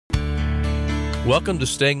Welcome to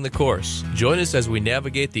Staying the Course. Join us as we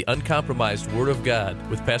navigate the uncompromised Word of God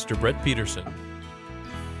with Pastor Brett Peterson.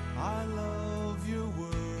 I love your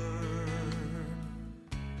word.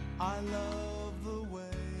 I love the way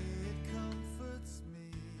it comforts me.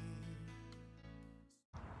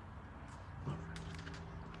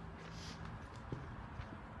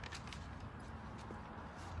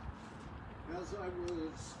 As I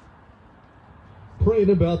was praying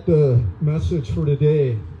about the message for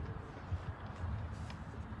today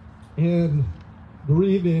and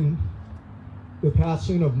grieving the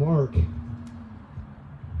passing of Mark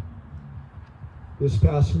this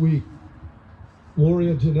past week, Lori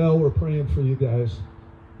and Janelle were praying for you guys.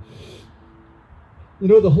 You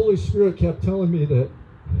know, the Holy Spirit kept telling me that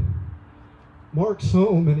Mark's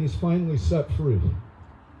home and he's finally set free.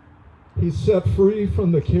 He's set free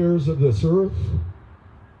from the cares of this earth,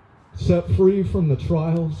 set free from the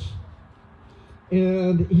trials.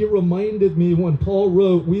 And he reminded me when Paul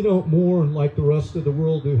wrote, we don't mourn like the rest of the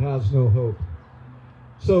world who has no hope.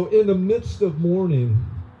 So in the midst of mourning,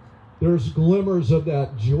 there's glimmers of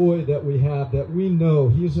that joy that we have, that we know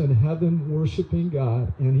he's in heaven worshiping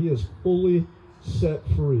God, and he is fully set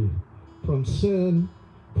free from sin,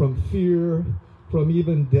 from fear, from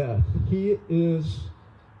even death. He is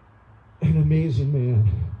an amazing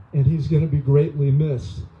man, and he's going to be greatly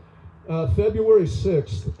missed. February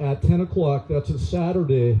 6th at 10 o'clock, that's a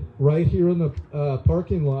Saturday, right here in the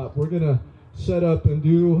parking lot, we're going to set up and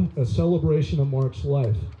do a celebration of Mark's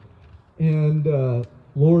life. And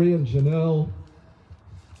Lori and Janelle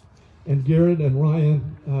and Garrett and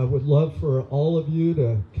Ryan would love for all of you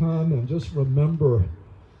to come and just remember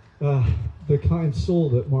the kind soul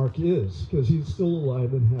that Mark is, because he's still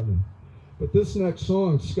alive in heaven. But this next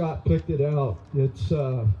song, Scott picked it out. It's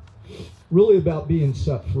really about being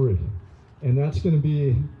set free. And that's going to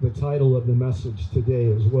be the title of the message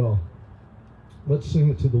today as well. Let's sing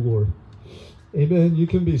it to the Lord. Amen. You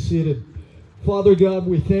can be seated. Father God,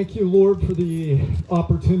 we thank you, Lord, for the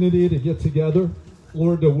opportunity to get together.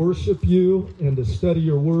 Lord, to worship you and to study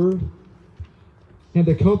your word and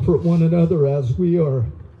to comfort one another as we are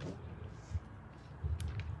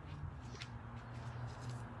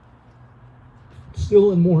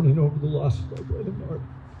still in mourning over the loss of our brother Mark.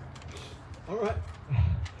 All right.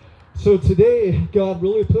 So today, God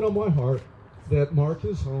really put on my heart that Mark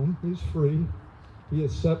is home. He's free. He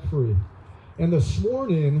is set free. And this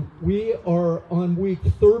morning, we are on week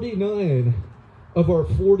 39 of our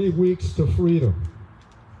 40 weeks to freedom.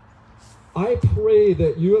 I pray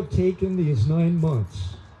that you have taken these 9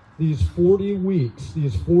 months, these 40 weeks,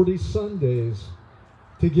 these 40 Sundays,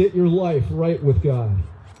 to get your life right with God,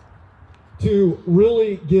 to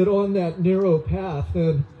really get on that narrow path.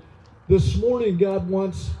 And this morning, God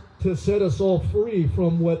wants to set us all free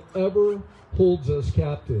from whatever holds us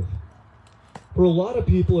captive. For a lot of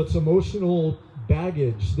people, it's emotional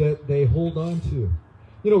baggage that they hold on to.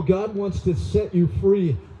 You know, God wants to set you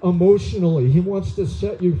free emotionally. He wants to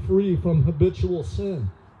set you free from habitual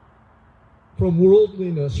sin, from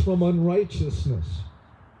worldliness, from unrighteousness.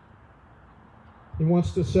 He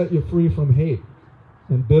wants to set you free from hate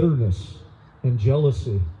and bitterness and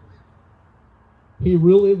jealousy. He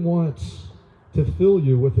really wants to fill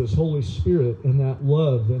you with his Holy Spirit and that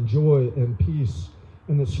love and joy and peace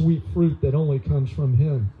and the sweet fruit that only comes from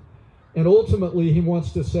him. And ultimately, he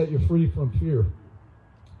wants to set you free from fear.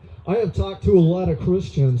 I have talked to a lot of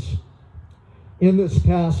Christians in this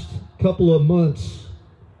past couple of months,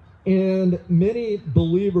 and many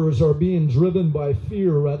believers are being driven by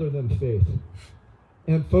fear rather than faith.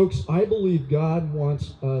 And folks, I believe God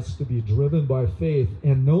wants us to be driven by faith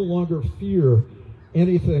and no longer fear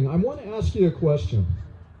anything. I want to ask you a question,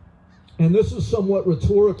 and this is somewhat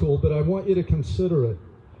rhetorical, but I want you to consider it.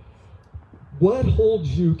 What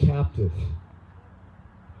holds you captive?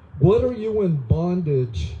 What are you in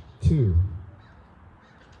bondage to? You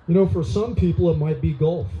know, for some people it might be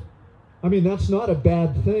golf. I mean, that's not a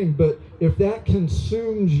bad thing, but if that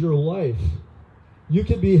consumes your life, you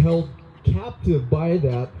could be held captive by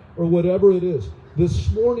that, or whatever it is. This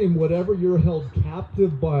morning, whatever you're held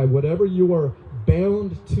captive by, whatever you are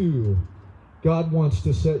bound to, God wants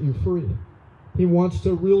to set you free. He wants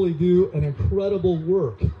to really do an incredible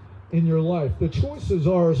work in your life. The choice is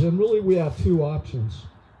ours, and really we have two options.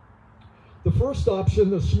 The first option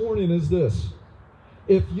this morning is this.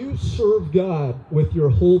 If you serve God with your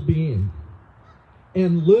whole being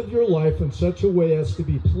and live your life in such a way as to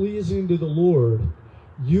be pleasing to the Lord,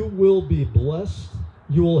 you will be blessed.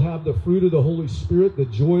 You will have the fruit of the Holy Spirit, the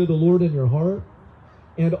joy of the Lord in your heart,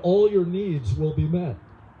 and all your needs will be met.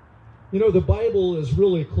 You know, the Bible is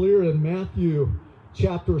really clear in Matthew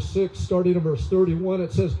chapter 6, starting in verse 31.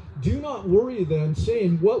 It says, Do not worry then,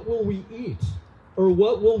 saying, what will we eat? Or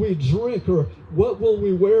what will we drink? Or what will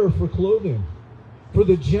we wear for clothing? For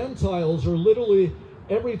the Gentiles are literally,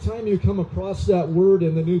 every time you come across that word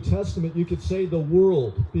in the New Testament, you could say the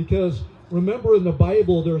world. Because remember, in the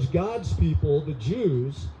Bible, there's God's people, the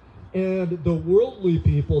Jews, and the worldly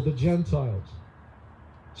people, the Gentiles.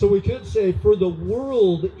 So we could say, for the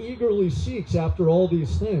world eagerly seeks after all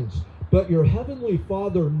these things, but your heavenly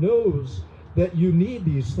Father knows that you need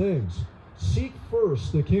these things. Seek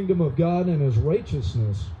first the kingdom of God and his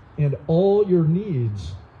righteousness, and all your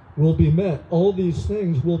needs will be met. All these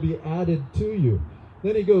things will be added to you.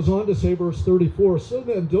 Then he goes on to say, verse 34, so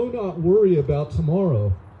then do not worry about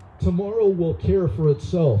tomorrow. Tomorrow will care for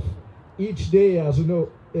itself. Each day has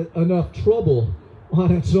enough trouble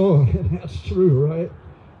on its own. And that's true, right?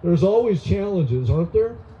 There's always challenges, aren't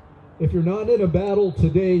there? If you're not in a battle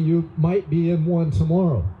today, you might be in one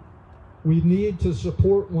tomorrow. We need to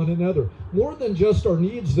support one another. More than just our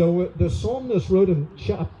needs, though, the psalmist wrote in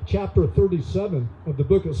chapter 37 of the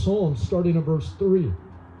book of Psalms, starting in verse 3.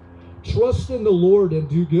 Trust in the Lord and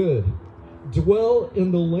do good. Dwell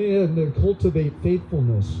in the land and cultivate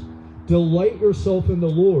faithfulness. Delight yourself in the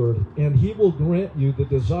Lord, and he will grant you the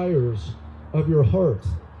desires of your heart.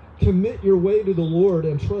 Commit your way to the Lord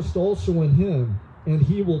and trust also in him, and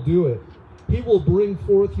he will do it. He will bring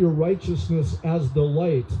forth your righteousness as the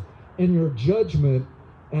light, and your judgment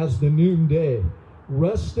as the noonday.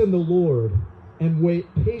 Rest in the Lord and wait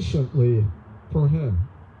patiently for him.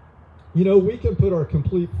 You know, we can put our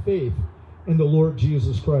complete faith in the Lord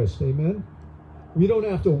Jesus Christ. Amen? We don't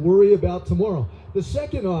have to worry about tomorrow. The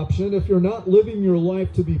second option, if you're not living your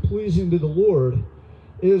life to be pleasing to the Lord,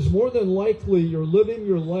 is more than likely you're living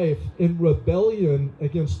your life in rebellion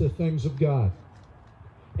against the things of God.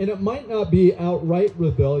 And it might not be outright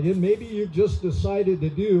rebellion. Maybe you've just decided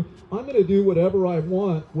I'm going to do whatever I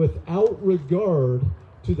want without regard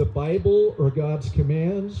to the Bible or God's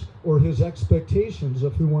commands or his expectations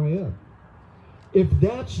of who I am. If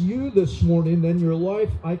that's you this morning, then your life,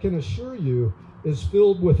 I can assure you, is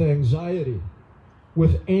filled with anxiety,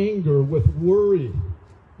 with anger, with worry,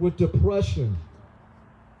 with depression,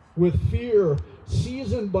 with fear,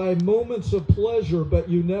 seasoned by moments of pleasure, but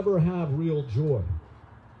you never have real joy.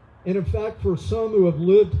 And in fact, for some who have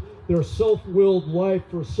lived their self-willed life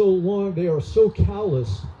for so long, they are so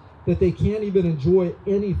callous that they can't even enjoy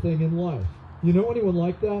anything in life. You know anyone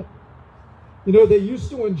like that? You know, they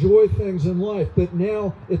used to enjoy things in life, but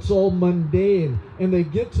now it's all mundane. And they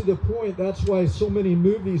get to the point, that's why so many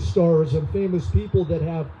movie stars and famous people that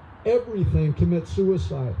have everything commit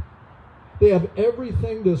suicide. They have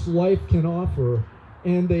everything this life can offer,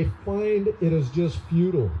 and they find it is just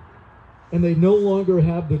futile. And they no longer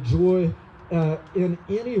have the joy in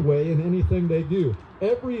any way in anything they do.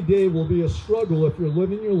 Every day will be a struggle if you're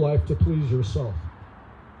living your life to please yourself.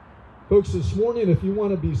 Folks, this morning, if you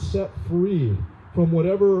want to be set free from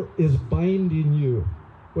whatever is binding you,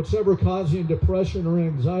 whatever causing depression or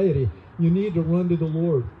anxiety, you need to run to the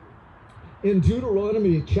Lord. In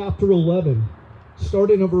Deuteronomy chapter 11,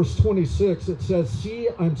 starting in verse 26, it says, "See,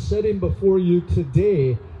 I'm setting before you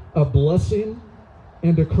today a blessing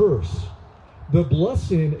and a curse. The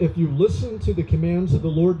blessing, if you listen to the commands of the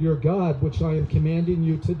Lord your God, which I am commanding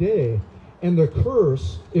you today, and the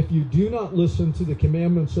curse, if you do not listen to the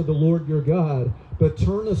commandments of the Lord your God, but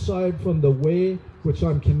turn aside from the way which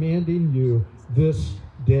I'm commanding you this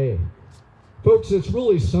day." Folks, it's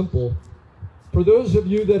really simple. For those of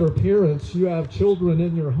you that are parents, you have children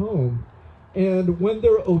in your home, and when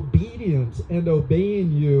they're obedient and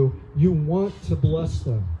obeying you, you want to bless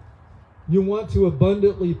them. You want to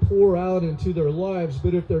abundantly pour out into their lives,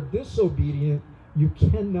 but if they're disobedient, you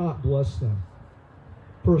cannot bless them.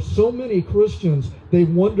 For so many Christians, they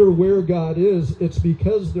wonder where God is. It's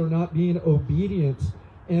because they're not being obedient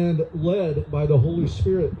and led by the Holy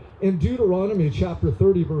Spirit. In Deuteronomy chapter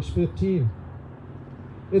 30, verse 15,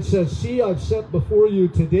 it says, "See, I've set before you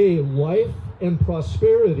today life and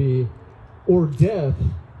prosperity, or death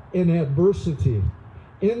and adversity.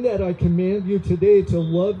 In that I command you today to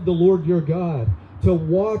love the Lord your God, to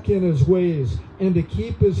walk in his ways, and to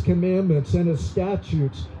keep his commandments and his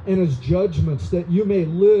statutes and his judgments, that you may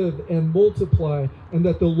live and multiply, and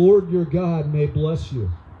that the Lord your God may bless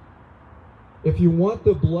you." If you want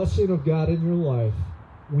the blessing of God in your life,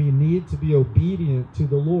 we need to be obedient to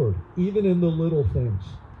the Lord, even in the little things.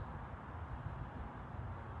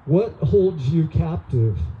 What holds you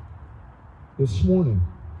captive this morning?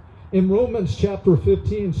 In Romans chapter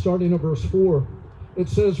 15, starting at verse 4, it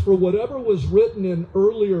says, "For whatever was written in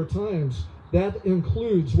earlier times," that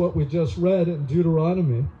includes what we just read in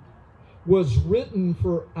Deuteronomy, "was written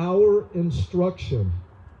for our instruction,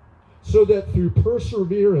 so that through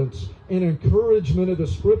perseverance and encouragement of the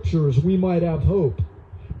Scriptures we might have hope.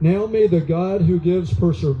 Now may the God who gives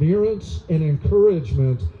perseverance and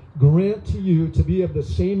encouragement grant to you to be of the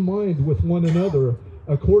same mind with one another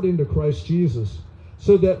according to Christ Jesus,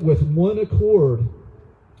 so that with one accord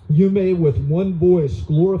you may with one voice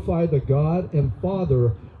glorify the God and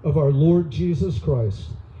Father of our Lord Jesus Christ.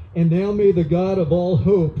 And now may the God of all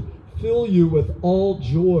hope fill you with all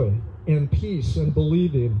joy and peace in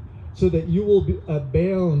believing, so that you will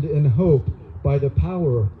abound in hope by the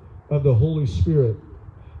power of the Holy Spirit.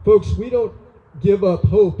 Folks, we don't give up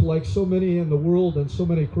hope like so many in the world and so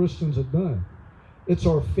many Christians have done. It's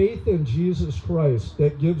our faith in Jesus Christ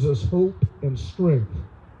that gives us hope and strength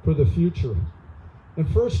for the future. In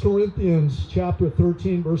 1 Corinthians chapter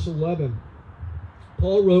 13, verse 11,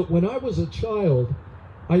 Paul wrote, "When I was a child,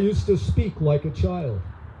 I used to speak like a child,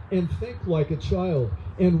 and think like a child,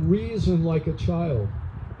 and reason like a child.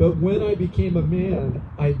 But when I became a man,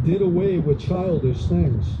 I did away with childish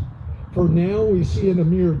things. For now we see in a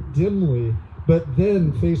mirror dimly, but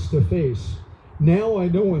then face to face. Now I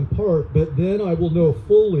know in part, but then I will know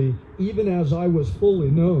fully, even as I was fully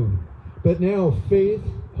known. But now faith,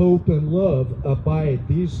 hope, and love abide,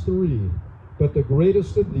 these three, but the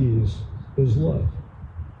greatest of these is love."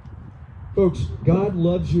 Folks, God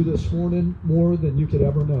loves you this morning more than you could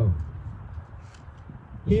ever know.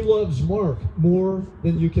 He loves Mark more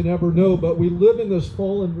than you can ever know, but we live in this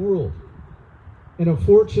fallen world. And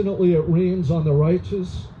unfortunately, it rains on the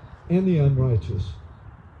righteous and the unrighteous.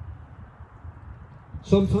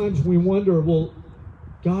 Sometimes we wonder, well,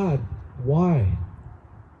 God, why?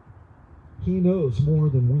 He knows more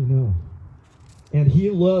than we know. And He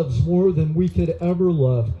loves more than we could ever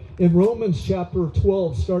love. In Romans chapter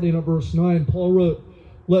 12, starting at verse 9, Paul wrote,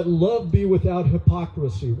 "Let love be without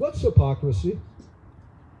hypocrisy." What's hypocrisy?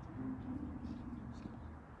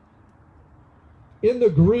 In the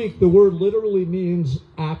Greek, the word literally means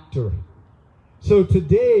actor. So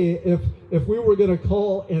today, if we were going to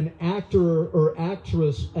call an actor or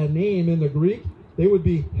actress a name in the Greek, they would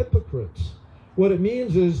be hypocrites. What it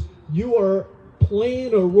means is you are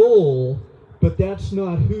playing a role, but that's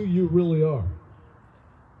not who you really are.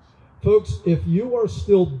 Folks, if you are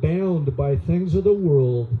still bound by things of the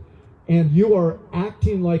world and you are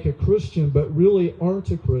acting like a Christian but really aren't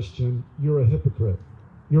a Christian, you're a hypocrite.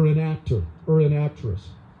 You're an actor or an actress.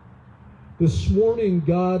 This morning,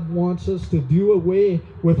 God wants us to do away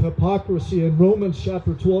with hypocrisy. In Romans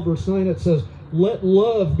chapter 12, verse 9, it says, "Let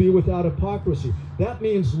love be without hypocrisy." That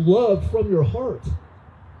means love from your heart.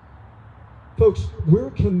 Folks,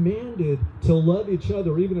 we're commanded to love each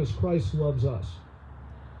other even as Christ loves us.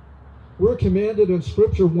 We're commanded in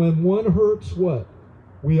Scripture, when one hurts, what?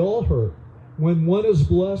 We all hurt. When one is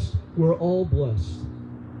blessed, we're all blessed.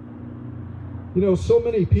 You know, so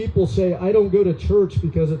many people say, "I don't go to church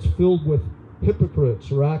because it's filled with hypocrites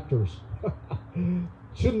or actors."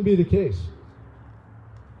 Shouldn't be the case.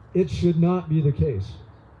 It should not be the case.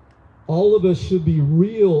 All of us should be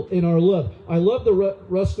real in our love. I love the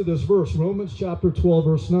rest of this verse, Romans chapter 12,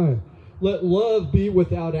 verse 9. "Let love be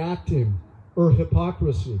without acting or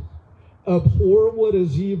hypocrisy. Abhor what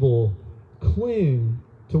is evil, cling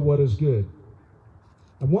to what is good."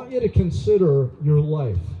 I want you to consider your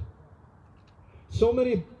life. So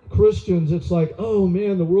many Christians, it's like, oh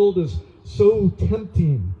man, the world is so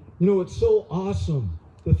tempting. You know, it's so awesome,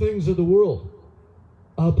 the things of the world.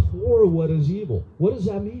 Abhor what is evil. What does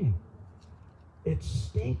that mean? It's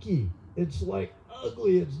stinky. It's like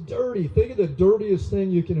ugly. It's dirty. Think of the dirtiest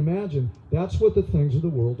thing you can imagine. That's what the things of the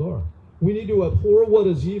world are. We need to abhor what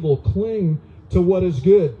is evil, cling to what is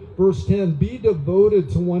good. Verse 10, "Be devoted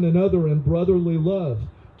to one another in brotherly love.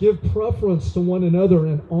 Give preference to one another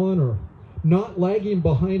in honor, not lagging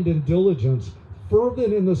behind in diligence,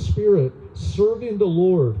 fervent in the Spirit, serving the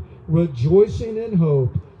Lord, rejoicing in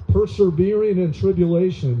hope, persevering in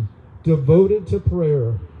tribulation, devoted to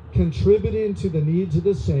prayer, contributing to the needs of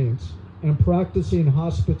the saints, and practicing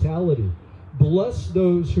hospitality. Bless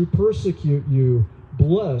those who persecute you.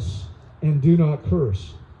 Bless and do not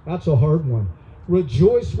curse." That's a hard one.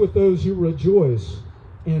 "Rejoice with those who rejoice,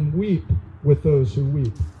 and weep with those who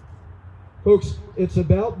weep." Folks, it's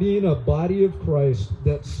about being a body of Christ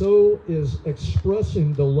that so is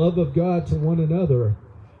expressing the love of God to one another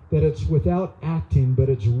that it's without acting, but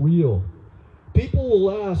it's real. People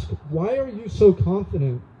will ask, "Why are you so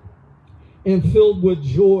confident and filled with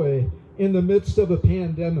joy in the midst of a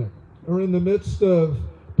pandemic or in the midst of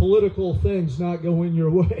political things not going your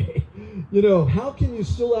way? You know, how can you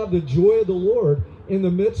still have the joy of the Lord in the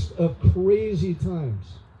midst of crazy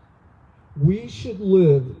times?" We should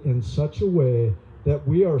live in such a way that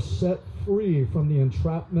we are set free from the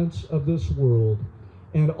entrapments of this world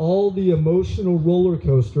and all the emotional roller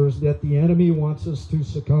coasters that the enemy wants us to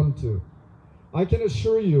succumb to. I can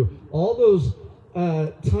assure you, all those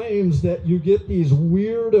times that you get these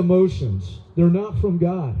weird emotions, they're not from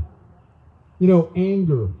God. You know,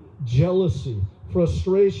 anger, jealousy,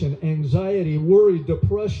 frustration, anxiety, worry,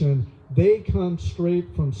 depression, they come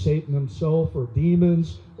straight from Satan himself or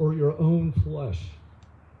demons or your own flesh.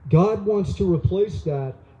 God wants to replace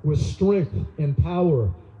that with strength and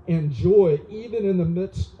power and joy, even in the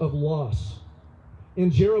midst of loss.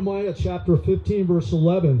 In Jeremiah chapter 15, verse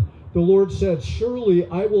 11, the Lord said, "Surely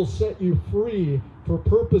I will set you free for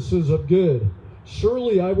purposes of good.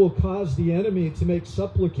 Surely I will cause the enemy to make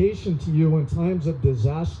supplication to you in times of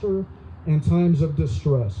disaster and times of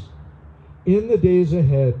distress." In the days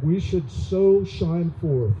ahead, we should so shine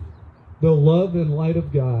forth the love and light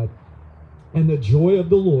of God and the joy of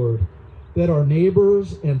the Lord that our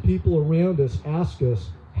neighbors and people around us ask us,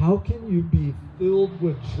 how can you be filled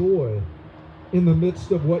with joy in the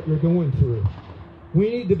midst of what you're going through? We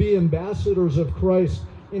need to be ambassadors of Christ.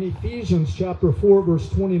 In Ephesians chapter 4, verse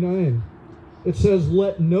 29, it says,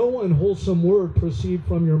 "Let no unwholesome word proceed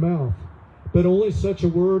from your mouth, but only such a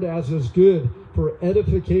word as is good for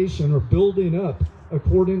edification or building up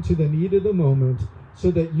according to the need of the moment, so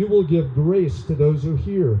that you will give grace to those who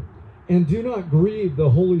hear. And do not grieve the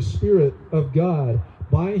Holy Spirit of God,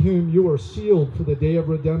 by whom you are sealed for the day of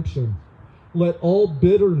redemption. Let all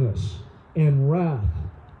bitterness and wrath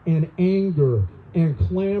and anger and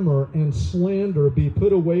clamor and slander be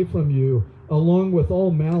put away from you, along with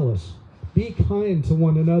all malice. Be kind to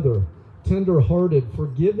one another, tender-hearted,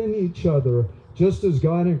 forgiving each other, just as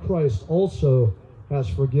God in Christ also has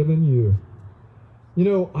forgiven you." You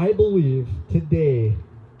know, I believe today,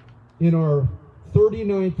 in our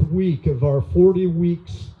 39th week of our 40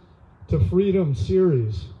 Weeks to Freedom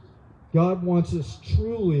series, God wants us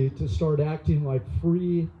truly to start acting like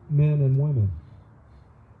free men and women.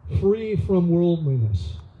 Free from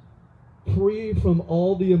worldliness. Free from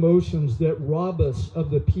all the emotions that rob us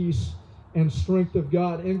of the peace and strength of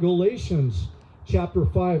God. In Galatians chapter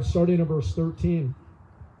 5, starting at verse 13,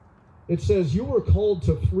 it says, "You were called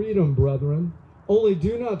to freedom, brethren. Only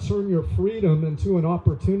do not turn your freedom into an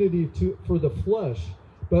opportunity for the flesh,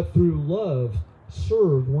 but through love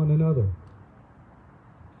serve one another."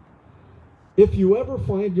 If you ever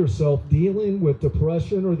find yourself dealing with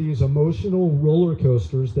depression or these emotional roller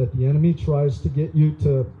coasters that the enemy tries to get you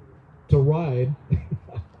to ride,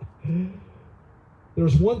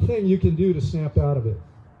 there's one thing you can do to snap out of it.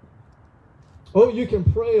 Oh, you can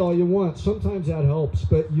pray all you want. Sometimes that helps,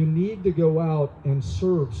 but you need to go out and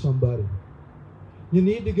serve somebody. You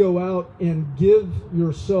need to go out and give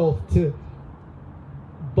yourself to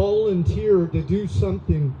volunteer to do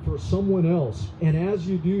something for someone else. And as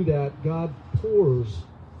you do that, God pours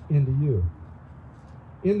into you.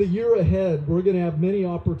 In the year ahead, we're going to have many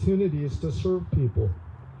opportunities to serve people.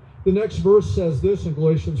 The next verse says this in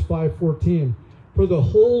Galatians 5:14, "For the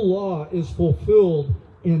whole law is fulfilled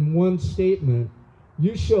in one statement,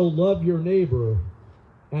 you shall love your neighbor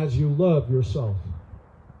as you love yourself."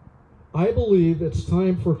 I believe it's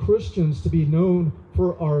time for Christians to be known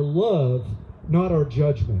for our love, not our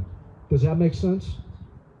judgment. Does that make sense?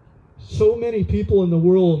 So many people in the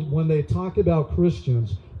world, when they talk about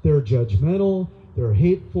Christians, they're judgmental, they're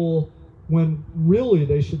hateful, when really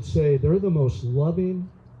they should say they're the most loving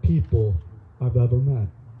people I've ever met.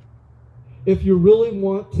 If you really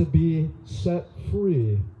want to be set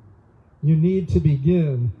free, you need to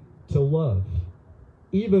begin to love,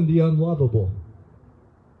 even the unlovable.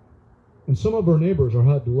 And some of our neighbors are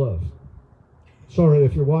hard to love. Sorry,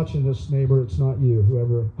 if you're watching this, neighbor, it's not you,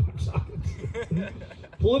 whoever I'm talking to.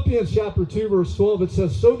 Philippians chapter 2, verse 12, it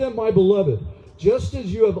says, "So then, my beloved, just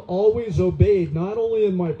as you have always obeyed, not only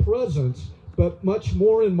in my presence, but much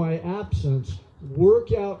more in my absence,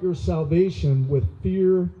 work out your salvation with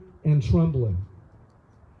fear and trembling."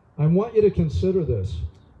 I want you to consider this.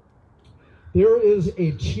 There is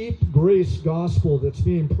a cheap grace gospel that's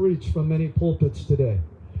being preached from many pulpits today.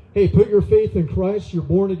 Hey, put your faith in Christ, you're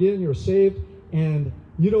born again, you're saved, and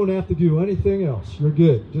you don't have to do anything else. You're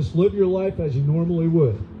good. Just live your life as you normally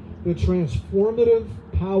would. The transformative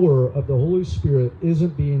power of the Holy Spirit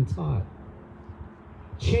isn't being taught.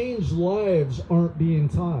 Changed lives aren't being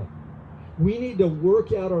taught. We need to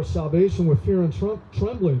work out our salvation with fear and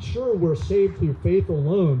trembling. Sure, we're saved through faith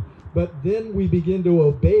alone, but then we begin to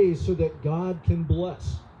obey so that God can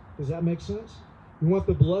bless. Does that make sense? You want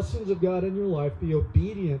the blessings of God in your life, be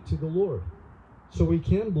obedient to the Lord so He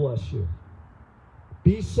can bless you.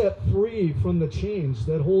 Be set free from the chains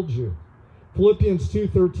that hold you. Philippians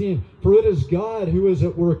 2:13, for it is God who is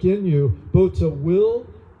at work in you, both to will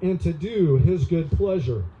and to do his good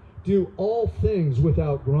pleasure. Do all things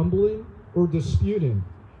without grumbling or disputing,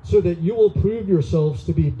 so that you will prove yourselves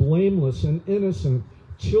to be blameless and innocent,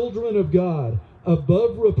 children of God,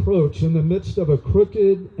 above reproach in the midst of a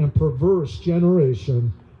crooked and perverse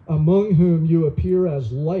generation, among whom you appear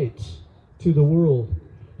as lights to the world,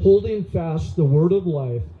 holding fast the word of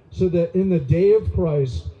life, so that in the day of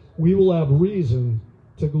Christ we will have reason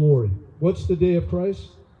to glory. What's the day of Christ?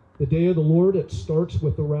 The day of the Lord, it starts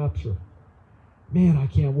with the rapture. Man, I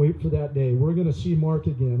can't wait for that day. We're going to see Mark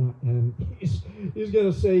again, and he's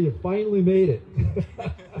going to say, you finally made it.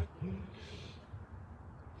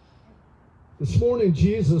 This morning,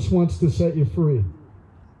 Jesus wants to set you free.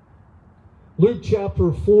 Luke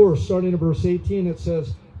chapter 4, starting at verse 18, it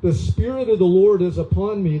says, the Spirit of the Lord is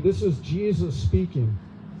upon me. This is Jesus speaking.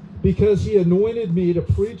 Because he anointed me to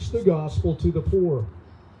preach the gospel to the poor.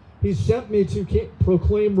 He sent me to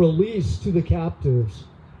proclaim release to the captives,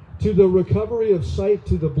 to the recovery of sight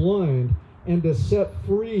to the blind, and to set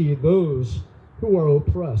free those who are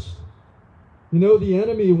oppressed. You know, the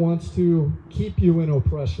enemy wants to keep you in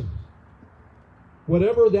oppression.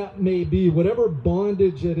 Whatever that may be, whatever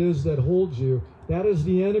bondage it is that holds you, that is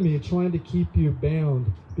the enemy trying to keep you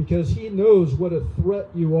bound, because he knows what a threat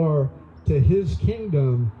you are to his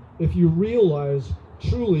kingdom if you realize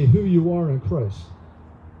truly who you are in Christ.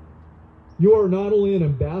 You are not only an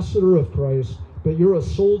ambassador of Christ, but you're a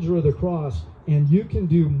soldier of the cross, and you can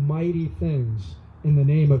do mighty things in the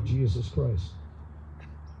name of Jesus Christ.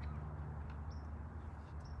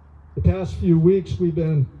 The past few weeks we've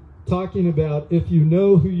been talking about if you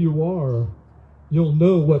know who you are, you'll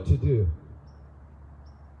know what to do.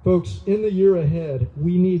 Folks, in the year ahead,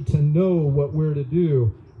 we need to know what we're to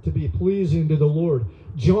do to be pleasing to the Lord.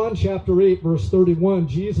 John chapter 8, verse 31,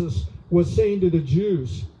 Jesus was saying to the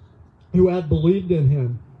Jews who had believed in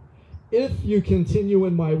him, if you continue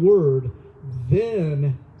in my word,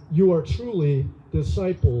 then you are truly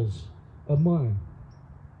disciples of mine.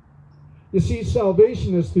 You see,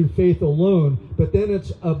 salvation is through faith alone, but then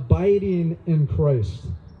it's abiding in Christ.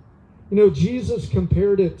 You know, Jesus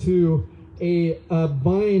compared it to a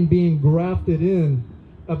vine being grafted in,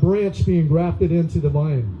 a branch being grafted into the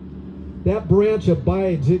vine. That branch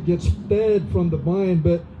abides, it gets fed from the vine,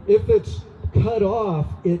 but if it's cut off,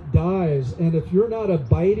 it dies. And if you're not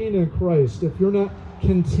abiding in Christ, if you're not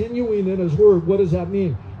continuing in his word, what does that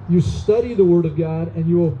mean? You study the word of God and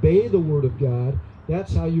you obey the word of God.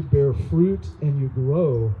 That's how you bear fruit and you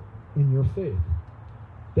grow in your faith.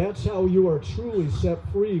 That's how you are truly set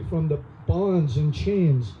free from the bonds and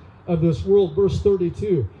chains of this world. Verse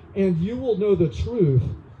 32, and you will know the truth,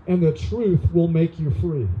 and the truth will make you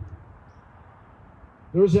free.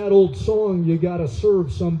 There's that old song, you got to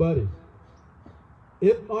serve somebody.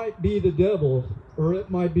 It might be the devil or it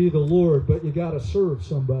might be the Lord, but you got to serve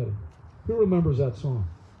somebody. Who remembers that song?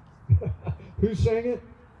 Who sang it?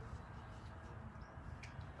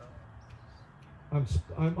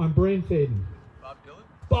 I'm brain fading. Bob Dylan?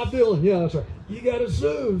 Bob Dylan, yeah, that's right. You got to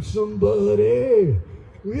serve somebody.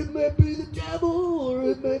 It may be the devil or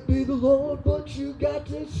it may be the Lord, but you got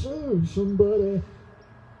to serve somebody.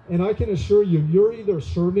 And I can assure you, you're either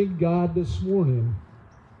serving God this morning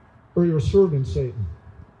or you're serving Satan.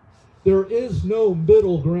 There is no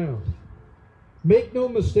middle ground. Make no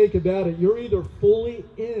mistake about it. You're either fully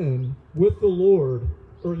in with the Lord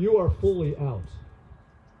or you are fully out.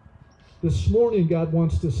 This morning, God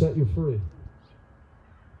wants to set you free.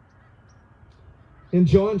 In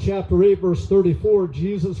John chapter 8, verse 34,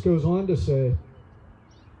 Jesus goes on to say,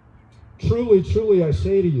 truly, truly, I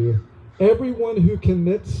say to you, everyone who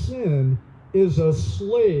commits sin is a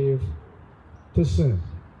slave to sin.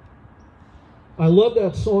 I love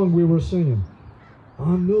that song we were singing.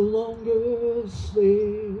 I'm no longer a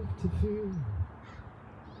slave to fear.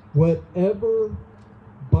 Whatever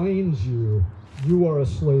binds you, you are a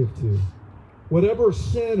slave to. Whatever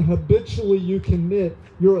sin habitually you commit,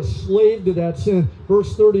 you're a slave to that sin.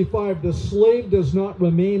 Verse 35, the slave does not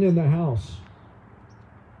remain in the house,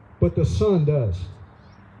 but the son does.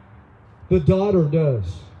 The daughter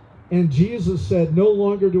does. And Jesus said, no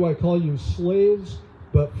longer do I call you slaves,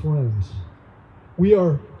 but friends. We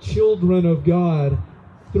are children of God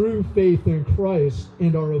through faith in Christ,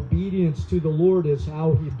 and our obedience to the Lord is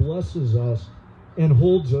how he blesses us and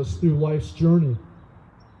holds us through life's journey.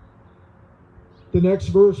 The next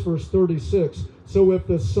verse, verse 36, so if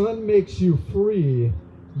the Son makes you free,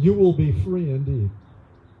 you will be free indeed.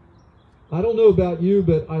 I don't know about you,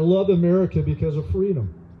 but I love America because of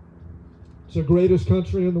freedom. It's the greatest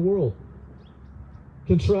country in the world.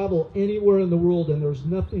 You can travel anywhere in the world, and there's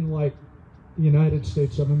nothing like the United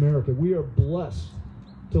States of America. We are blessed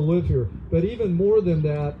to live here. But even more than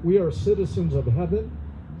that, we are citizens of heaven,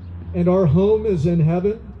 and our home is in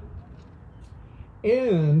heaven.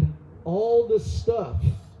 And all the stuff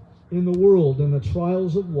in the world and the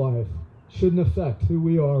trials of life shouldn't affect who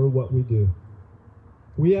we are or what we do.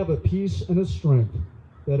 We have a peace and a strength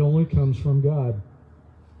that only comes from God.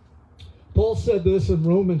 Paul said this in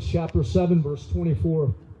Romans chapter 7, verse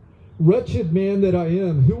 24. Wretched man that I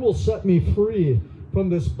am, who will set me free from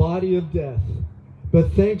this body of death?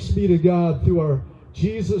 But thanks be to God through our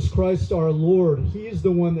Jesus Christ our Lord. He's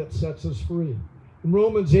the one that sets us free. In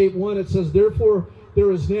Romans 8:1 it says, therefore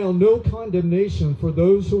there is now no condemnation for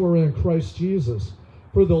those who are in Christ Jesus.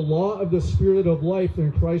 For the law of the Spirit of life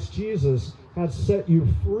in Christ Jesus has set you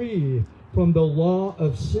free from the law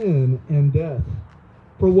of sin and death.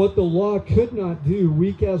 For what the law could not do,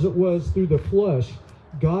 weak as it was through the flesh,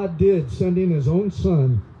 God did, sending his own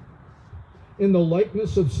Son in the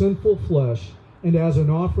likeness of sinful flesh, and as an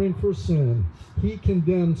offering for sin, he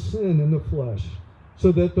condemned sin in the flesh,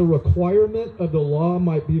 so that the requirement of the law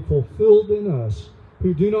might be fulfilled in us,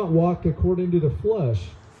 who do not walk according to the flesh,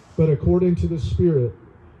 but according to the Spirit.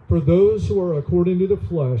 For those who are according to the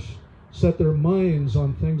flesh set their minds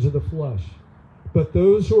on things of the flesh, but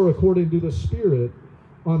those who are according to the Spirit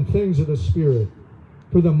on things of the Spirit.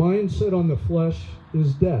 For the mind set on the flesh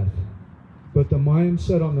is death, but the mind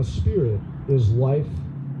set on the Spirit is life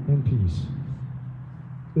and peace.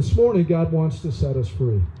 This morning, God wants to set us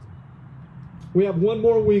free. We have one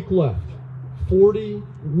more week left, 40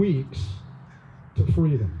 weeks to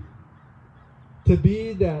freedom. To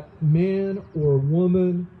be that man or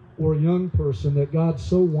woman or young person that God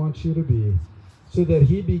so wants you to be, so that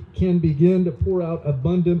he can begin to pour out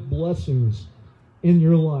abundant blessings in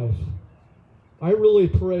your life. I really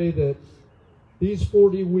pray that these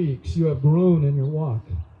 40 weeks you have grown in your walk.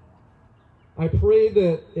 I pray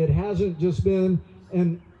that it hasn't just been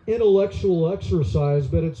an intellectual exercise,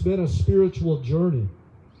 but it's been a spiritual journey.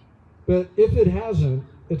 But if it hasn't,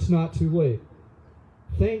 it's not too late.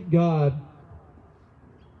 Thank God.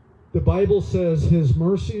 The Bible says his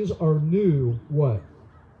mercies are new, what?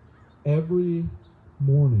 Every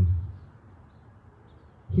morning.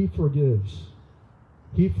 He forgives.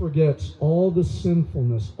 He forgets all the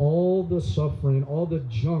sinfulness, all the suffering, all the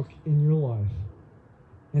junk in your life.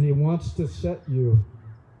 And he wants to set you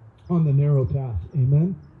on the narrow path.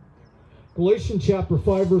 Amen? Galatians chapter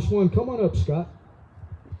 5, verse 1. Come on up, Scott.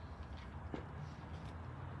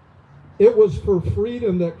 It was for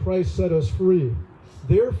freedom that Christ set us free.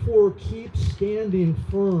 Therefore, keep standing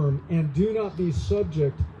firm and do not be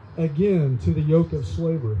subject again to the yoke of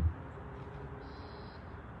slavery.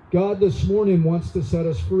 God this morning wants to set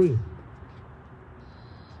us free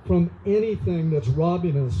from anything that's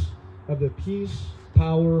robbing us of the peace,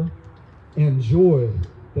 power, and joy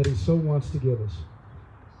that he so wants to give us.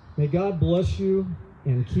 May God bless you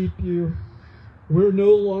and keep you. We're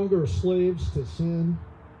no longer slaves to sin.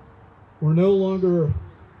 We're no longer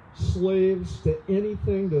slaves to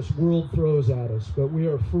anything this world throws at us, but we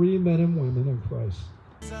are free men and women in Christ.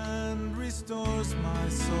 And restores my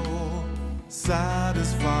soul,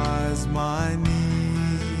 satisfies my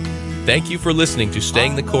need. Thank you for listening to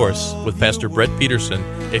Staying the Course with Pastor Brett Peterson.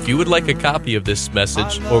 If you would like a copy of this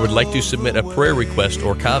message or would like to submit a prayer request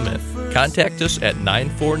or comment, contact us at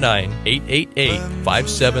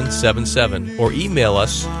 949-888-5777 or email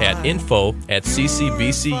us at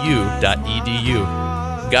info@ccbcu.edu.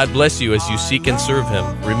 God bless you as you seek and serve him.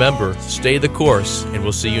 Remember, stay the course, and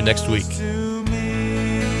we'll see you next week.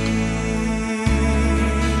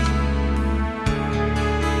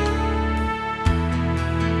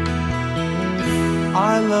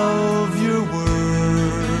 I love your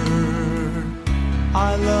word.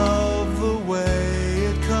 I love the way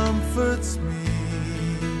it comforts me,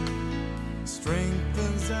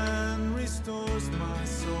 strengthens and restores my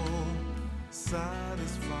soul,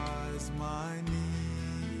 satisfies my need.